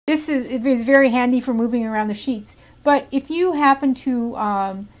it is very handy for moving around the sheets. But if you happen to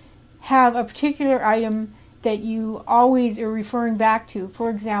have a particular item that you always are referring back to, for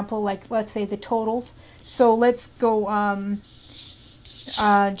example, like let's say the totals. So let's go,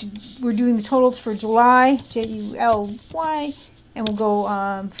 we're doing the totals for July, July, and we'll go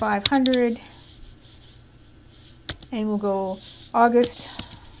 500, and we'll go August,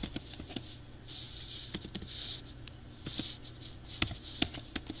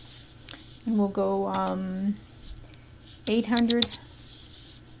 and we'll go 800,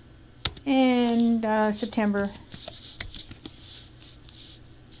 and September,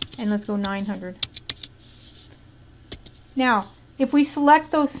 and let's go 900. Now, if we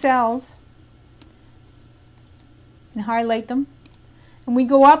select those cells and highlight them, and we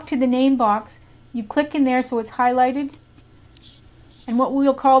go up to the name box, you click in there so it's highlighted, and what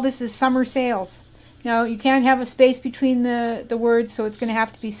we'll call this is summer sales. Now, you can't have a space between the words, so it's going to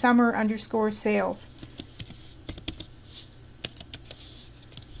have to be summer_sales.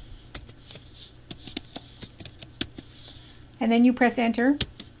 And then you press enter,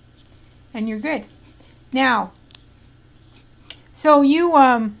 and you're good. Now, so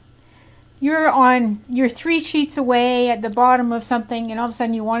you're 3 sheets away at the bottom of something, and all of a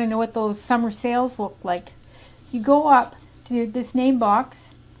sudden you want to know what those summer sales look like. You go up to this name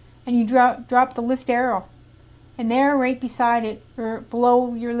box, and you drop the list arrow, and there, right beside it, or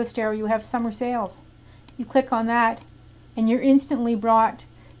below your list arrow, you have summer sales. You click on that, and you're instantly brought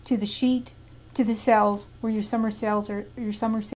to the sheet, to the cells where your summer sales are,